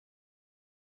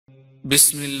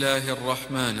بسم الله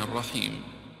الرحمن الرحيم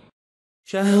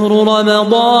شهر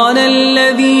رمضان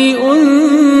الذي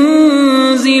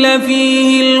أنزل فيه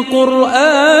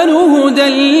القرآن هدى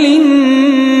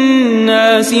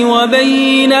للناس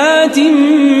وبينات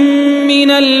من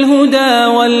الهدى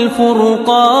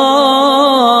والفرقان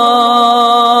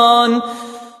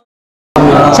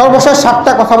সর্বশেষ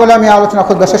 7টা কথা বলে আমি আলোচনা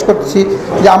খুব শেষ করতেছি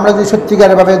যে আমরা যদি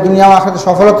সত্যিকারের ভাবে দুনিয়া ও আখিরাতে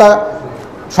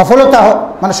সফলতা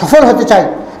মানে সফল হতে চাই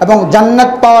এবং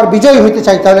জান্নাত পাওয়ার বিজয়ী হতে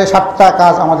চাই তাহলে 7টা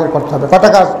কাজ আমাদের করতে হবে। কটা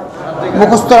কাজ?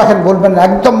 মুখস্থ রাখেন, বলবেন না,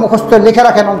 একদম মুখস্থ লিখে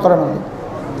রাখেন অন্তরের মধ্যে।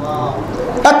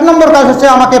 1 নম্বর কাজ হচ্ছে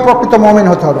আমাকে প্রকৃত মুমিন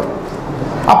হতে হবে।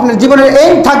 আপনার জীবনের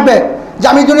এইম থাকবে যে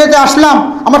আমি দুনিয়াতে আসলাম,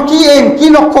 আমার কি এইম, কি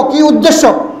লক্ষ্য, কি উদ্দেশ্য,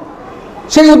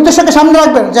 সেই উদ্দেশ্যকে সামনে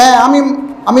রাখবেন যে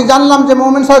আমি জানলাম যে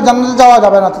মুমিন ছাড়া জান্নাতে যাওয়া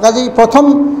যাবে না। কাজেই প্রথম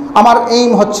আমার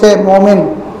এইম হচ্ছে মুমিন,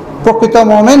 প্রকৃত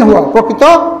মুমিন হওয়া। প্রকৃত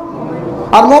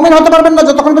আর মুমিন হতে পারবেন না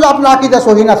যতক্ষণ পর্যন্ত আপনার আকীদা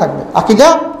সহিহ না থাকবে। আকীদা,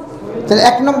 তাহলে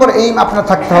 1 নম্বর এইম আপনার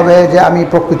থাকতে হবে যে আমি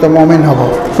প্রকৃত মুমিন হব,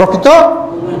 প্রকৃত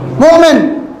মুমিন।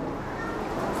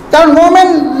 কারণ মুমিন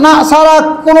না ছাড়া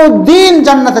কোনো দিন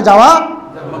জান্নাতে যাওয়া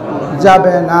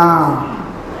যাবে না।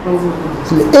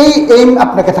 এই এইম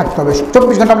আপনাকে থাকতে হবে।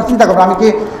 24 ঘন্টা আপনি চিন্তা করবেন আমি কি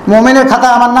মুমিনের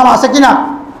খাতায় আমার নাম আছে কিনা,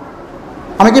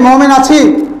 আমি কি মুমিন আছি,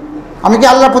 আমি কি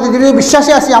আল্লাহর প্রতি দৃঢ়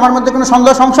বিশ্বাসী আছি, আমার মধ্যে কোনো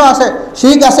সন্দেহ সংশয় আছে,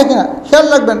 শিরক আছে কিনা খেয়াল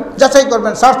রাখবেন, যাচাই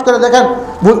করবেন, সার্চ করে দেখেন।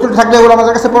 ভুল ত্রুটি থাকলে ওগুলো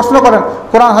আমাদের কাছে প্রশ্ন করেন,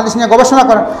 কোরআন হাদিস নিয়ে গবেষণা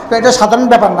করেন। এটা সাধারণ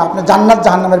ব্যাপার না, আপনার জান্নাত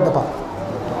জাহান্নামের ব্যাপার।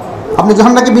 আপনি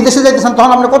যখন নাকি বিদেশে যাইতেছেন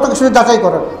তখন আপনি কত কিছু যাচাই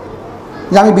করেন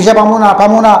যে আমি ভিসা পাবো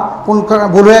না কোন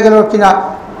ভুল হয়ে গেল কিনা,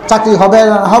 চাকরি হবে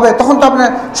না হবে, তখন তো আপনি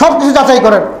সব কিছু যাচাই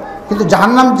করেন। কিন্তু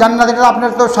জান্নাত এটা আপনার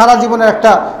তো সারা জীবনের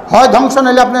একটা হয় ধ্বংস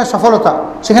নাইলে আপনার সফলতা,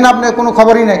 সেখানে আপনার কোনো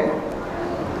খবরই নেই।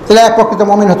 তাহলে প্রকৃত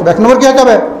মুমিন হতে হবে। 1 নম্বর কী হতে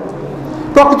হবে?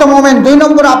 প্রকৃত মুমিন। 2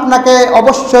 নম্বর আপনাকে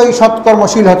অবশ্যই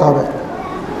সৎকর্মশীল হতে হবে।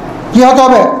 কি হতে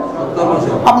হবে?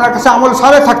 আপনার কাছে আমল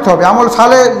সালে থাকতে হবে। আমল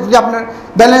সালে যদি আপনার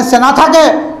ব্যালেন্সে না থাকে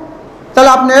তাহলে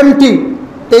আপনি এমটি,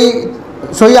 এই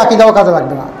সহি আকীদাও কাজে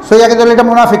লাগবে না। সহি আকীদা হলে এটা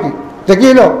মুনাফিকি। এটা কি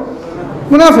হলো?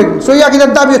 মুনাফিকি। সহি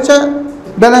আকীদার দাবি হচ্ছে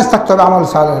ব্যালেন্স থাকতে হবে আমল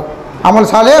সালে। আমল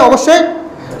সালে অবশ্যই।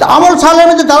 তা আমল সালের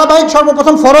মধ্যে ধারাবাহিক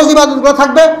সর্বপ্রথম ফরজ ইবাদতগুলো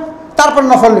থাকবে, তারপর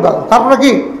নফল ইবাদত, তারপরে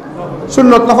কি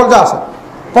সুন্নত নফল যা আছে।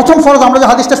 প্রথম ফরজ আমরা যে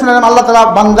হাদিসটা শুনলাম, আল্লাহ তাআলা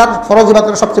বান্দার ফরজ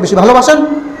ইবাদতকে সবচেয়ে বেশি ভালোবাসেন,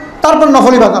 তারপর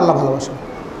নফল ইবাদত আল্লাহ ভালোবাসেন।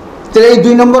 তাহলে এই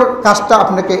 2 নম্বর কাজটা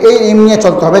আপনাকে এই এম নিয়ে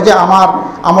চলতে হবে যে আমার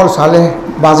আমল সালেহ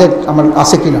বাজেট আমার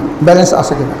আছে কিনা, ব্যালেন্স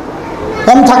আছে কিনা।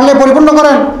 কম থাকলে পরিপূর্ণ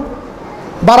করেন,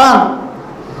 বাড়ান।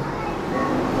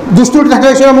 দুষ্টুটি থাকলে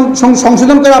সেরকম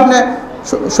সংশোধন করে আপনি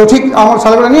সঠিক আমল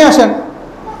সালেহগুলো নিয়ে আসেন।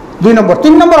 2 নম্বর।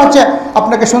 3 নম্বর হচ্ছে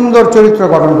আপনাকে সুন্দর চরিত্র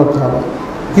গঠন করতে হবে।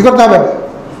 কী করতে হবে?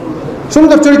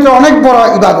 সুন্দর চরিত্র অনেক বড়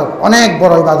ইবাদত, অনেক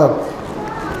বড় ইবাদত।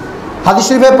 হাদিস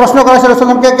শরীফে প্রশ্ন করা হয়েছে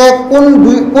রাসূলকে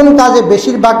কোন কাজে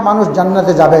বেশিরভাগ মানুষ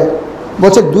জান্নাতে যাবে?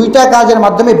 বলছে 2টা কাজের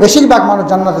মাধ্যমে বেশিরভাগ মানুষ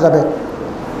জান্নাতে যাবে।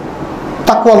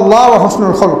 তাকওয়াল্লাহ ওয়া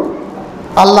হুসনুল খুলুক,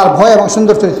 আল্লাহর ভয় এবং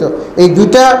সুন্দর চরিত্র। এই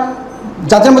 2টা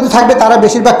যাদের মধ্যে থাকবে তারা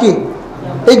বেশিরভাগ কি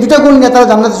এই 2টা গুণ নিয়ে তারা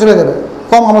জান্নাতে চলে যাবে।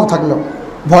 কম আমল থাকলেও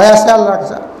ভয় আছে আল্লাহর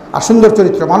কাছে, আর সুন্দর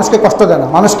চরিত্র, মানুষকে কষ্ট দেয় না,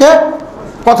 মানুষকে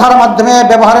কথার মাধ্যমে,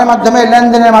 ব্যবহারের মাধ্যমে,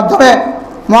 লেনদেনের মাধ্যমে,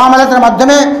 মুআমালাতের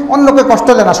মাধ্যমে অন্যকে কষ্ট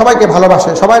দেয় না, সবাইকে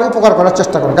ভালোবাসে, সবাই উপকার করার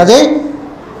চেষ্টা করে। কাজেই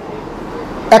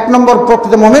 1 নম্বর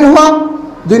প্রকৃত মুমিন হওয়া,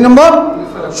 2 নম্বর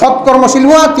সৎকর্মশীল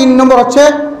হওয়া, 3 নম্বর হচ্ছে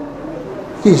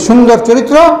কি সুন্দর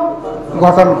চরিত্র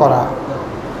গঠন করা।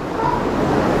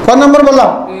 4 নম্বর বললাম।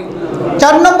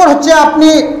 4 নম্বর হচ্ছে আপনি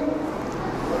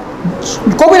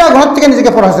কবিরা গুনাহ থেকে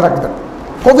নিজেকে পরহেজ রাখবেন।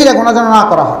 কবিরা গুনাহ যেন না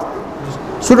করা হয়।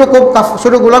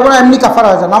 ছোটো গুনাহ এমনি কাফারা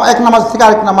হয়ে যায়, 1 নামাজ থেকে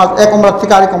আরেক নামাজ, 1 উমরা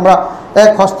থেকে আরেক উমরা,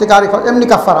 1 হজ থেকে আরেক হজ, এমনি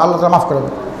কাফারা, আল্লাহ তাআলা মাফ করে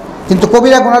দেন। কিন্তু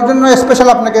কবিরা গুনাহের জন্য স্পেশাল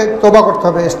আপনাকে তওবা করতে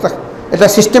হবে, এটা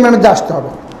সিস্টেমের মধ্যে আসতে হবে।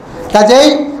 কাজেই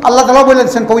আল্লাহ তাআলা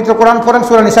বলেছেন পবিত্র কোরআন পড়েন,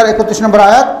 সূরা নিসার 31 নম্বর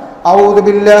আয়াত, আউযু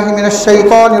বিল্লাহি মিনাশ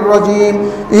শাইতানির রাজীম,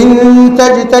 ইন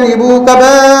তাজতানিবু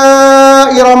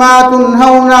কাবাইরা মা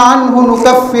তুনহাউনা আনহু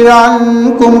নুকাফির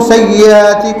আনকুম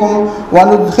সাইয়্যাতিকুম ওয়া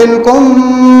নুদখিলকুম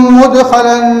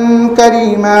মুদখালান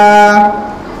কারীমা।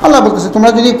 আল্লাহ বলতেছে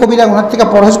তোমরা যদি কবিরা গুনাহ থেকে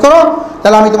পরহেজ করো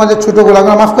তাহলে আমি তোমাদের ছোট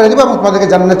গুনাহগুলো মাফ করে দেব এবং তোমাদেরকে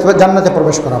জান্নাতে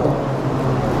প্রবেশ করাবো।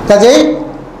 কাজেই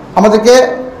আমাদেরকে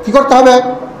কি করতে হবে?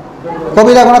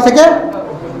 কবিরা গুনাহ থেকে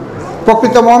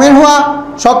প্রকৃত মুমিন হওয়া,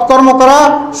 সৎকর্ম করা,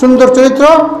 সুন্দর চরিত্র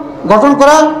গঠন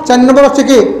করা। 4 নম্বর হচ্ছে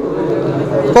কি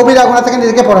কবিরা গুনাহ থেকে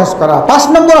নিজেকে পরহেজ করা। 5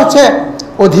 নম্বর হচ্ছে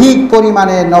অধিক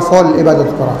পরিমাণে নফল ইবাদত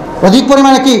করা। অধিক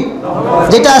পরিমাণে কি?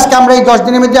 যেটা আজকে আমরা এই 10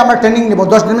 দিনের মধ্যে আমরা ট্রেনিং নেব,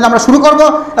 10 দিনের মধ্যে আমরা শুরু করব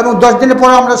এবং 10 দিনের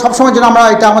পরে আমরা সবসময় যেন আমরা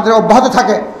এটা আমাদের অব্যাহত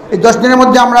থাকে। এই 10 দিনের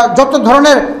মধ্যে আমরা যত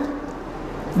ধরনের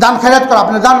দান খেরাত করা,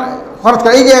 আপনার দান খরচ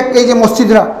করা, এই যে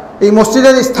মসজিদরা এই মসজিদে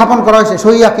স্থাপন করা হয়েছে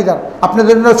সহি আকীদার,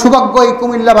 আপনাদের জন্য সৌভাগ্য। এই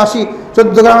কুমিল্লাবাসী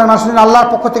 14 গ্রামের মানুষের জন্য আল্লাহর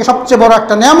পক্ষ থেকে সবচেয়ে বড়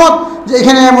একটা নিয়ামত যে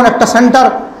এখানে এমন একটা সেন্টার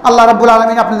আল্লাহ রাব্বুল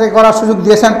আলামিন আপনাদেরকে করার সুযোগ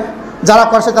দিয়েছেন। যারা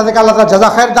করছে তাদেরকে আল্লাহ তাআলা জাযা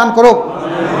খায়ের দান করুক।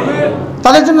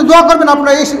 তাদের জন্য দোয়া করবেন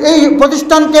আপনারা। এই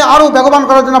প্রতিষ্ঠানকে আরও বেগবান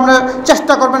করার জন্য আপনারা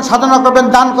চেষ্টা করবেন, সাধনা করবেন,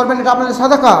 দান করবেন। এটা আপনাদের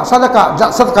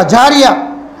সাদাকা জারিয়া,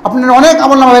 আপনার অনেক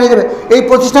আমলনামা বেড়ে যাবে। এই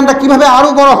প্রতিষ্ঠানটা কীভাবে আরও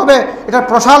বড় হবে, এটার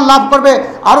প্রসার লাভ করবে,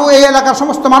 আরও এই এলাকার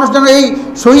সমস্ত মানুষ যেন এই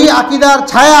সহি আকীদার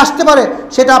ছায়া আসতে পারে,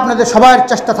 সেটা আপনাদের সবার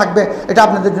চেষ্টা থাকবে। এটা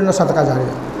আপনাদের জন্য সাদাকা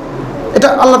জারিয়া। এটা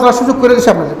আল্লাহ তাআলা সুযোগ করে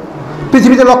দিয়েছে আপনাদের।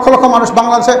 পৃথিবীতে লক্ষ লক্ষ মানুষ,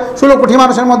 বাংলাদেশে 16 কোটি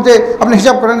মানুষের মধ্যে আপনি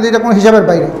হিসাব করেন যে এটা কোনো হিসাবের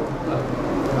বাইরে।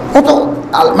 কত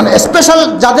মানে স্পেশাল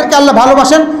যাদেরকে আল্লাহ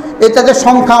ভালোবাসেন তাদের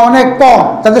সংখ্যা অনেক কম।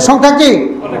 তাদের সংখ্যা কি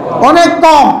অনেক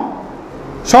কম।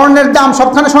 স্বর্ণের দাম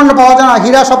সবখানে স্বর্ণ পাওয়া যায় না,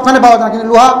 হীরা সবখানে পাওয়া যায় না, কিন্তু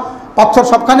লোহা পাথর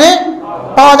সবখানে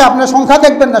পাওয়া যায়। আপনার সংখ্যা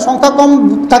দেখবেন না, সংখ্যা কম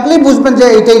থাকলেই বুঝবেন যে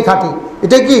এটাই খাঁটি।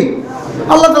 এটাই কি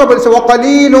আল্লাহ তাআলা বলেছে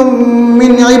ওয়াকালিলুম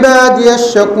মিন ইবাদিয়াশ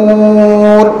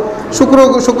শাকুর।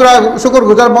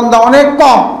 শুকরগুজার বান্দা অনেক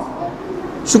কম।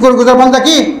 শুকরগুজার বান্দা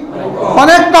কি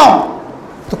অনেক কম।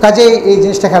 তো কাজেই এই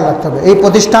জিনিসটা খেয়াল রাখতে হবে। এই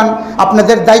প্রতিষ্ঠান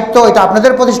আপনাদের দায়িত্ব, এটা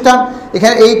আপনাদের প্রতিষ্ঠান।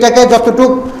 এখানে এইটাকে যতটুকু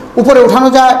উপরে উঠানো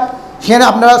যায় সেখানে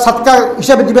আপনারা সাদকা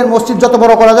হিসাবে দিবেন। মসজিদ যত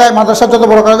বড় করা যায়, মাদ্রাসা যত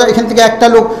বড় করা যায়, এখান থেকে একটা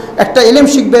লোক একটা ইলম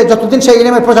শিখবে, যতদিন সেই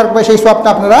ইলমের প্রচার করবে সেই সওয়াবটা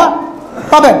আপনারা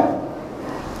পাবেন।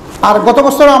 আর গত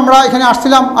বছর আমরা এখানে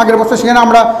আসছিলাম, আগের বছর সেখানে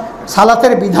আমরা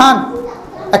সালাতের বিধান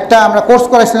একটা আমরা কোর্স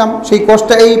করেছিলাম। সেই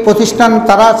কোর্সটা এই প্রতিষ্ঠান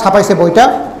তারা ছাপাইছে বইটা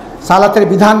সালাতের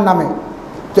বিধান নামে।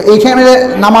 তো এইখানে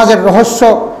নামাজের রহস্য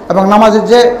এবং নামাজের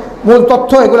যে মূল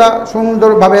তথ্য এগুলো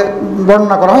সুন্দরভাবে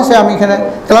বর্ণনা করা হয়েছে। আমি এখানে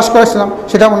ক্লাস করেছিলাম,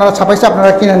 সেটা ওনারা ছাপাইছে,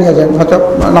 আপনারা কিনে নিয়ে যান, হয়তো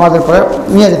নামাজের পরে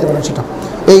নিয়ে যেতে পারেন। সেটা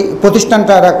এই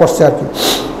প্রতিষ্ঠানটা এরা করছে আর কি।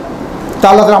 তা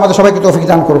আল্লাহ তাআলা আমাদের সবাইকে তৌফিক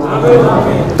দান করুক।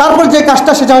 তারপর যে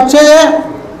কাজটা সেটা হচ্ছে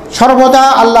সর্বদা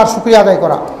আল্লাহর শুকরিয়া আদায়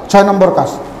করা। 6 নম্বর কাজ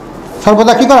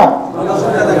সর্বদা কি করা?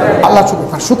 আল্লাহ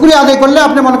শুকরিয়া আদায় করলে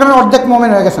আপনি মনে করেন অর্ধেক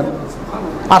মুমিন হয়ে গেছেন।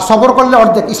 আর সবর করলে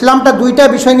অর্ধেক। ইসলামটা দুইটা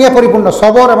বিষয় নিয়ে পরিপূর্ণ,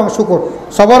 সবর এবং শুকর।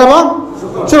 সবর এবং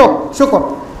শুকর।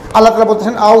 আল্লাহ তাআলা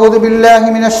বলতেছেন আউযু বিল্লাহি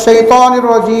মিনাশ শাইতানির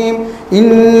রাজীম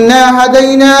ইন্না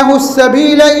হাদাইনাহুস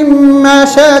সাবিলা ইম্মা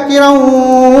শাকিরান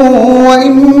ওয়া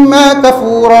ইম্মা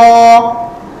কাফুরা।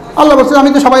 আল্লাহ বলছেন আমি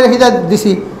তো সবাইকে হিদায়াত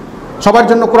দিছি, সবার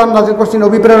জন্য কোরআন নাযিল করছি,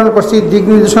 নবী প্রেরণ করছি, দিক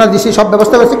নির্দেশনা দিছি, সব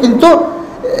ব্যবস্থা করছি, কিন্তু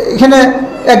এখানে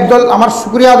একদল আমার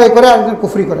শুকরিয়া আদায় করে, আরেকদল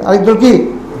কুফরি করে। আরেকদল কি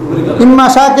ইম্মা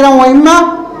শাকিরান ওয়া ইম্মা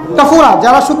কাফুরা।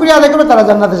 যারা শুকরিয়া আদায় করবে তারা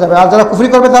জান্নাতে যাবে, আর যারা কুফরি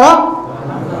করবে তারা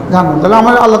জাহান্নামে। তাহলে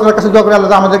আমরা আল্লাহ তাআলার কাছে দোয়া করি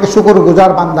আল্লাহ আমাদেরকে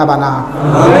শুকরগুজার বান্দা বানা।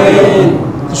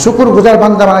 শুকরগুজার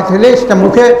বান্দা বানাইতে হলে সেটা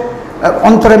মুখে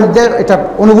অন্তরের মধ্যে এটা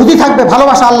অনুভূতি থাকবে,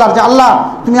 ভালোবাসা আল্লাহর, যে আল্লাহ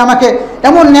তুমি আমাকে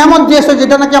এমন নিয়ামত দিয়েছো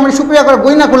যেটা নাকি আমি শুকরিয়া করে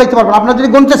গইনা করতে পারবো না। আপনারা যদি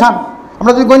গুনতে চান,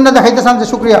 আমরা যদি গইনা দেখাইতে চান যে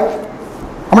শুকরিয়া,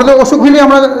 আমরা তো অসুখ হইলে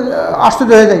আমরা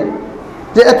আশ্চর্য হয়ে যাই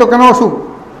যে এত কেন অসুখ।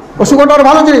 অসুখ ওটা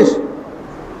ভালো জিনিস।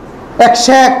 এক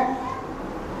শেখ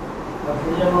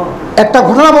একটা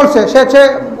ঘটনা বলছে, সে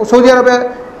সৌদি আরবে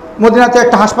মদিনাতে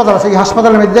একটা হাসপাতাল আছে, এই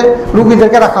হাসপাতালের মধ্যে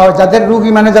রুগীদেরকে রাখা হয়, যাদের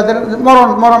রুগী মানে যাদের মরণ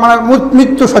মানে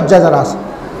মৃত্যু শয্যায় যারা আছে,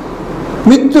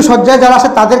 মৃত্যু শয্যায় যারা আছে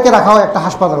তাদেরকে রাখা হয়। একটা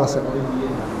হাসপাতাল আছে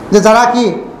যে যারা কি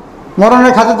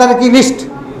মরণের খাতে তাদের কি লিস্ট।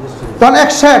 তখন এক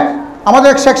শেখ, আমাদের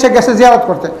এক শেখ গেছে জিয়ারত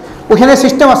করতে। ওখানে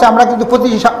সিস্টেম আছে, আমরা কিন্তু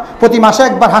প্রতি মাসে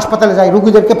একবার হাসপাতালে যাই,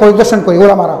 রুগীদেরকে পরিদর্শন করি,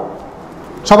 ওলামারা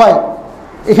সবাই।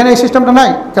 এখানে এই সিস্টেমটা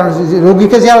নাই, কারণ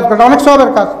রুগীকে জিয়ারত করাটা অনেক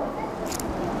সওয়াবের কাজ।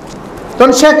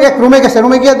 তখন শেখ এক রুমে গেছে,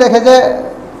 রুমে গিয়ে দেখে যে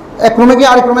এক রুমে গিয়ে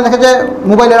আরেক রুমে দেখে যে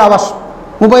মোবাইলের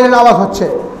আওয়াজ হচ্ছে,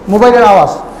 মোবাইলের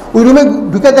আওয়াজ। ওই রুমে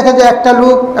ঢুকে দেখে যে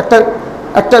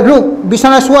একটা লোক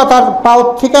বিছানায় শোয়া, তার পাও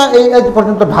থেকে এই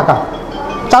পর্যন্ত ঢাকা,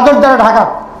 চাদর দ্বারা ঢাকা,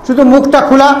 শুধু মুখটা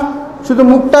খোলা, শুধু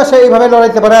মুখটা সে এইভাবে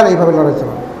লড়াইতে পারে আর এইভাবে লড়াইতে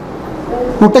পারে।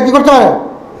 মুখটা কি করতে পারে?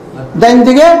 ডাইন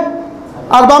দিকে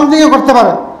আর বাম দিকে করতে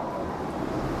পারে।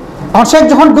 এখন শেখ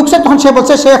যখন ঢুকছে তখন সে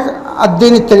বলছে শেখ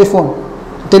আদ্দিন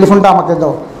টেলিফোনটা আমাকে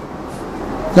দাও।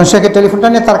 যখন শেখে টেলিফোনটা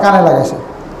নিয়ে তার কানে লাগাইছে,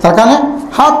 তার কানে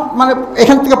হাত মানে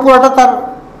এখান থেকে পুরোটা তার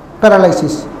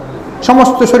প্যারালাইসিস,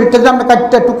 সমস্ত শরীরটা যে আমরা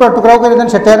কাটতে টুকরাও করে দেন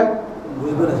সেটার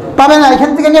পাবে না, এখান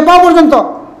থেকে নিয়ে পাওয়া পর্যন্ত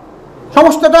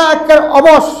সমস্তটা একটা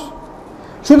অবশ।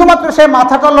 শুধুমাত্র সে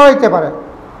মাথাটা লড়াইতে পারে,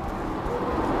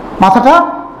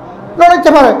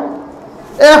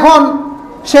 এখন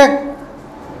শেখ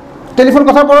টেলিফোন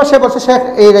কথা বলো, সে বলছে শেখ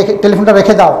এই টেলিফোনটা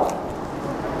রেখে দাও।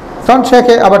 তখন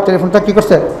শেখে আবার টেলিফোনটা কি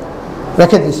করছে,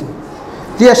 রেখে দিছে।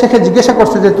 দিয়ে শেখে জিজ্ঞাসা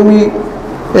করছে যে তুমি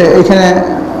এখানে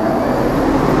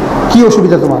কি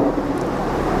অসুবিধা, তোমার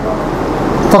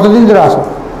কতদিন ধরে আসো,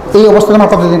 এই অবস্থা তোমার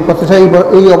কতদিন করতেছে?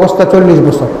 এই অবস্থা 40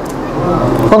 বছর।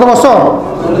 কত বছর?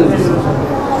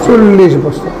 40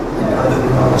 বছর।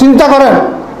 চিন্তা করেন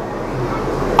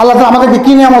আল্লাহ তাআলা আমাদেরকে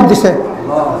কি নিয়ামত দিছে।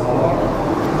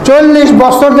 40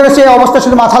 বছর ধরে সে অবস্থা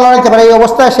শুধু মাথা লড়াইতে পারে, এই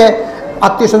অবস্থায় সে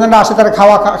আত্মীয় স্বজনরা আসে, তারা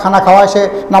খানা খাওয়ায়, সে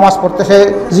নামাজ পড়তেছে,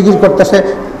 জিকির করতেছে,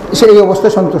 সে এই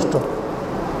অবস্থায় সন্তুষ্ট।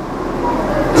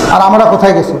 আর আমরা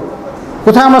কোথায় গেছি,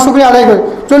 কোথায় আমরা শুকরিয়া আদায় করি?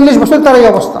 40 বছর তার এই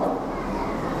অবস্থা।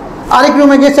 আরেক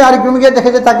রুমে গেছে, আরেক রুমে গিয়ে দেখে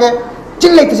যে তাকে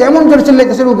চিল্লাইতেছে, এমন জোরে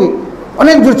চিল্লাইতেছে, রুগী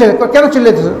অনেক জোর চিল্লাই, কেন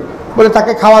চিল্লাইতেছে বলে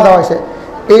তাকে খাওয়া দাওয়া হয়েছে।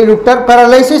 এই লোকটার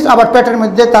প্যারালাইসিস, আবার পেটের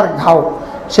মধ্যে তার ঘাও।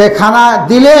 সে খানা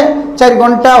দিলে 4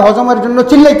 ঘন্টা হজমের জন্য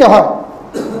চিল্লাইতে হয়।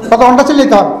 কত ঘন্টা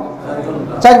চিল্লাইতে হয়?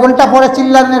 4 ঘন্টা পরে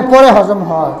চিল্লানোর পরে হজম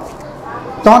হয়।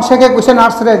 তখন সে কইছে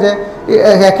নার্সরে যে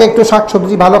একে একটু শাক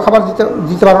সবজি ভালো খাবার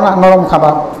দিতে পারো না, নরম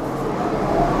খাবার।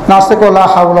 নার্সে লা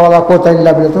হাওলা ওয়ালা কুওয়াতা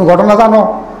ইল্লা বিল্লাহ। তুমি ঘটনা জানো?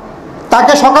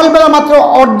 তাকে সকালবেলা মাত্র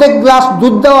অর্ধেক গ্লাস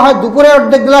দুধ দেওয়া হয়, দুপুরে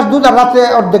অর্ধেক গ্লাস দুধ, আর রাতে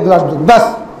অর্ধেক গ্লাস দুধ, ব্যাস।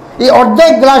 এই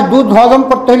অর্ধেক গ্লাস দুধ হজম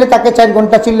করতে হলে তাকে 4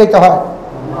 ঘন্টা চিল্লাইতে হয়।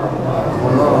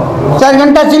 4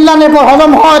 ঘন্টা চিল্লানোর পর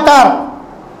হজম হয় তার।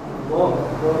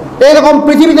 এরকম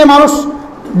পৃথিবীতে মানুষ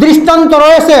দৃষ্টান্ত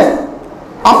রয়েছে।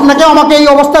 আপনাকে আমাকে এই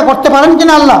অবস্থা করতে পারেন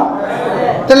কিনা আল্লাহ?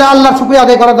 তাহলে আল্লাহর শুকরিয়া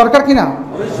আদায় করা দরকার কিনা?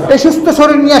 এই সুস্থ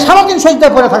শরীর নিয়ে সারাদিন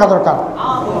সজদায় পড়ে থাকা দরকার।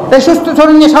 এই সুস্থ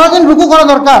শরীর নিয়ে সারাদিন রুকু করা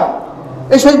দরকার।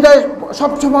 এই সজদায়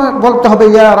সবসময় বলতে হবে,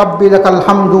 ইয়া রাব্বি লাকাল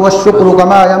হামদু ওয়াশ শুকরু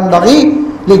কামা ইয়ানবাগি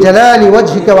লিজালালি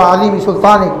ওয়াজহিকা ওয়া আযীমি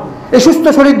সুলতানিক। এই সুস্থ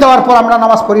শরীর দেওয়ার পর আমরা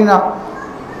নামাজ পড়ি না,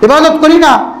 ইবাদত করি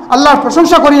না, আল্লাহর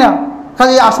প্রশংসা করি না।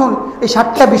 খালি আসুন এই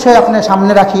 7টা বিষয় আপনার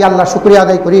সামনে রাখি, আল্লাহর শুকরিয়া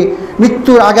আদায় করি,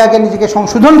 মৃত্যুর আগে আগে নিজেকে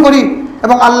সংশোধন করি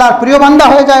এবং আল্লাহর প্রিয় বান্দা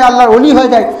হয়ে যায়, আল্লাহর ওলি হয়ে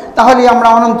যায়। তাহলেই আমরা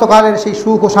অনন্তকালের সেই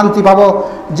সুখ ও শান্তি পাবো,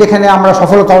 যেখানে আমরা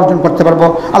সফলতা অর্জন করতে পারবো।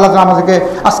 আল্লাহ তাআলা আমাদেরকে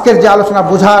আজকের যে আলোচনা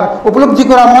বোঝার, উপলব্ধি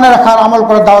করার, মনে রাখার, আমল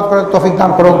করার, দাওয়াত করার তৌফিক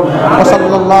দান করুন।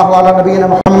 সাল্লাল্লাহু আলা নবিয়িনা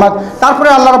মুহাম্মদ। তারপরে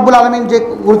আল্লাহ রাব্বুল আলামিন যে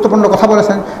গুরুত্বপূর্ণ কথা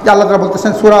বলেছেন, যে আল্লাহ তাআলা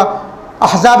বলতেছেন সূরা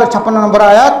আহজাবের 56 নম্বর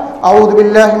আয়াত, আউযু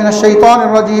বিল্লাহি মিনাশ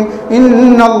শাইতানির রাজীম,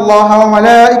 ইন্নাল্লাহা ওয়া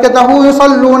মালাইকাতাহু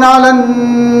ইউসাল্লুনা আলান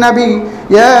নবী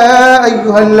ইয়া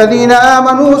আইয়ুহাল্লাযীনা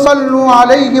আমানু সাল্লু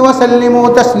আলাইহি ওয়া সাল্লিমু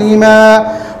তাসলিমা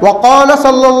ওয়া ক্বালা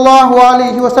সাল্লাল্লাহু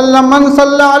আলাইহি ওয়া সাল্লাম মান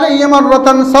সাল্লা আলাইহি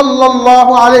মাররাতান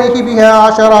সাল্লাল্লাহু আলাইহি বিহা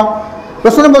 10।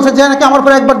 রাসূল বলেছেন যে নাকি আমার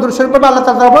পরে একবার দুরূদ শরীফ পড়বে, আল্লাহ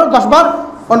তাআলা তার 10 বার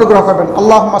অনুগ্রহ করবেন।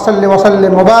 আল্লাহুম্মা সাল্লি ওয়া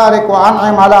সাল্লিম ওয়া বারিক ওয়া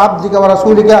আন'im আলা আবদিকা ওয়া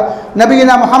রাসূলিকা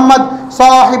নবিয়িনা মুহাম্মদ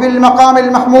সাহিবিল মাকামিল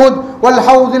মাহমুদ ওয়াল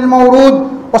হাউযিল মাওরুদ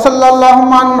ওয়া সাল্লাল্লাহু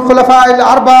আন খুলাফাইল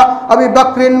আরবা আবি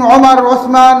বকর উমর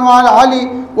উসমান ওয়া আলী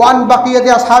ওয়া আন বাকিয়াতি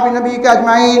আসহাবি নবিয়িকা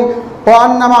আজমাইন ওয়া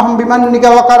আন্না মাহুম বিমান্নিকা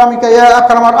ওয়া কারামিকা ইয়া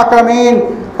আকরামাল আকরামিন।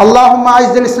 اللهم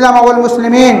أعز الإسلام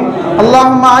والمسلمين،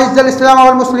 اللهم أعز الإسلام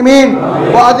والمسلمين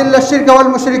وأذل الشرك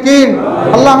والمشركين،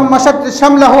 اللهم شتت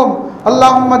شملهم،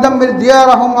 اللهم دمر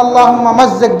ديارهم، اللهم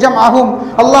مزق جمعهم،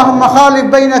 اللهم خالف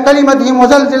بين كلمتهم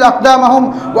وزلزل أقدامهم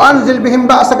وأنزل بهم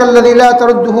بأسك الذي لا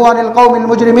ترده عن القوم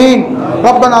المجرمين.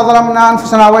 ربنا ظلمنا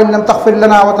أنفسنا وإن لم تغفر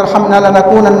لنا وترحمنا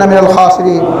لنكونن من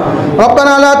الخاسرين.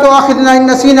 ربنا لا تؤاخذنا إن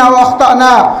نسينا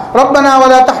وأخطأنا، ربنا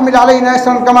ولا تحمل علينا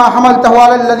إصرا كما حملته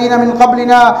على الذين من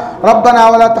قبلنا، ربنا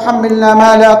ولا تحملنا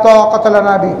ما لا طاقة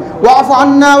لنا به، واعف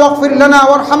عنا واغفر لنا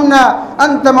وارحمنا،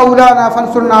 أنت مولانا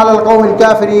فانصرنا على القوم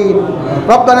الكافرين.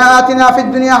 ربنا آتنا في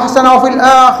الدنيا حسنة وفي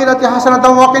الآخرة حسنة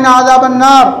وقنا عذاب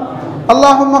النار.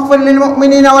 اللهم اغفر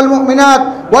للمؤمنين والمؤمنات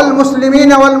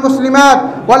والمسلمين والمسلمات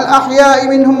والأحياء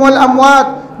منهم والأموات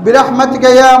برحمتك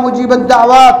يا مجيب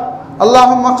الدعوات.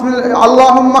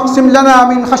 اللهم اقسم لنا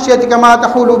من خشيتك ما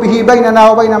تحول به بيننا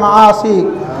وبين معاصيك،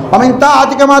 ومن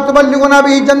طاعتك ما تبلغنا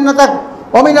به جنتك،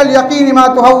 ومن اليقين ما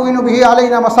تهون به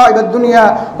علينا مصائب الدنيا،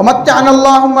 ومتعنا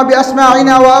اللهم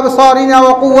بأسماعنا وأبصارنا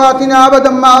وقواتنا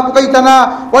أبدا ما أبقيتنا،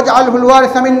 واجعله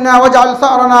الوارث منا، واجعل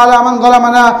ثأرنا على من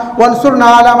ظلمنا، وانصرنا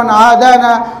على من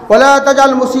عادانا، ولا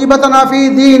تجعل مصيبتنا في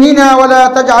ديننا، ولا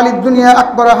تجعل الدنيا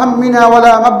أكبر همنا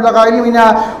ولا مبلغ علمنا،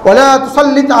 ولا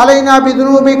تسلط علينا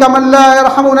بذنوبك من لا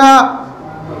يرحمنا.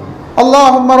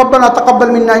 اللهم ربنا تقبل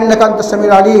منا إنك أنت السميع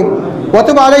العليم،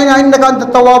 وتب علينا إنك أنت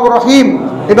التواب الرحيم.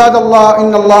 عباد الله،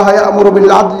 إن الله يأمر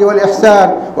بالعدل والإحسان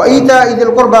وإيتاء ذي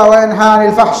القربى وينهى عن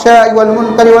الفحشاء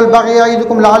والمنكر والبغي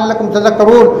يعظكم لعلكم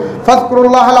تذكرون. فاذكروا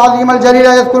الله العظيم الجليل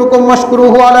يذكركم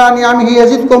واشكروه على نعمه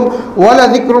يزدكم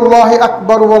ولذكر الله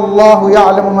أكبر والله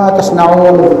يعلم ما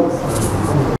تصنعون.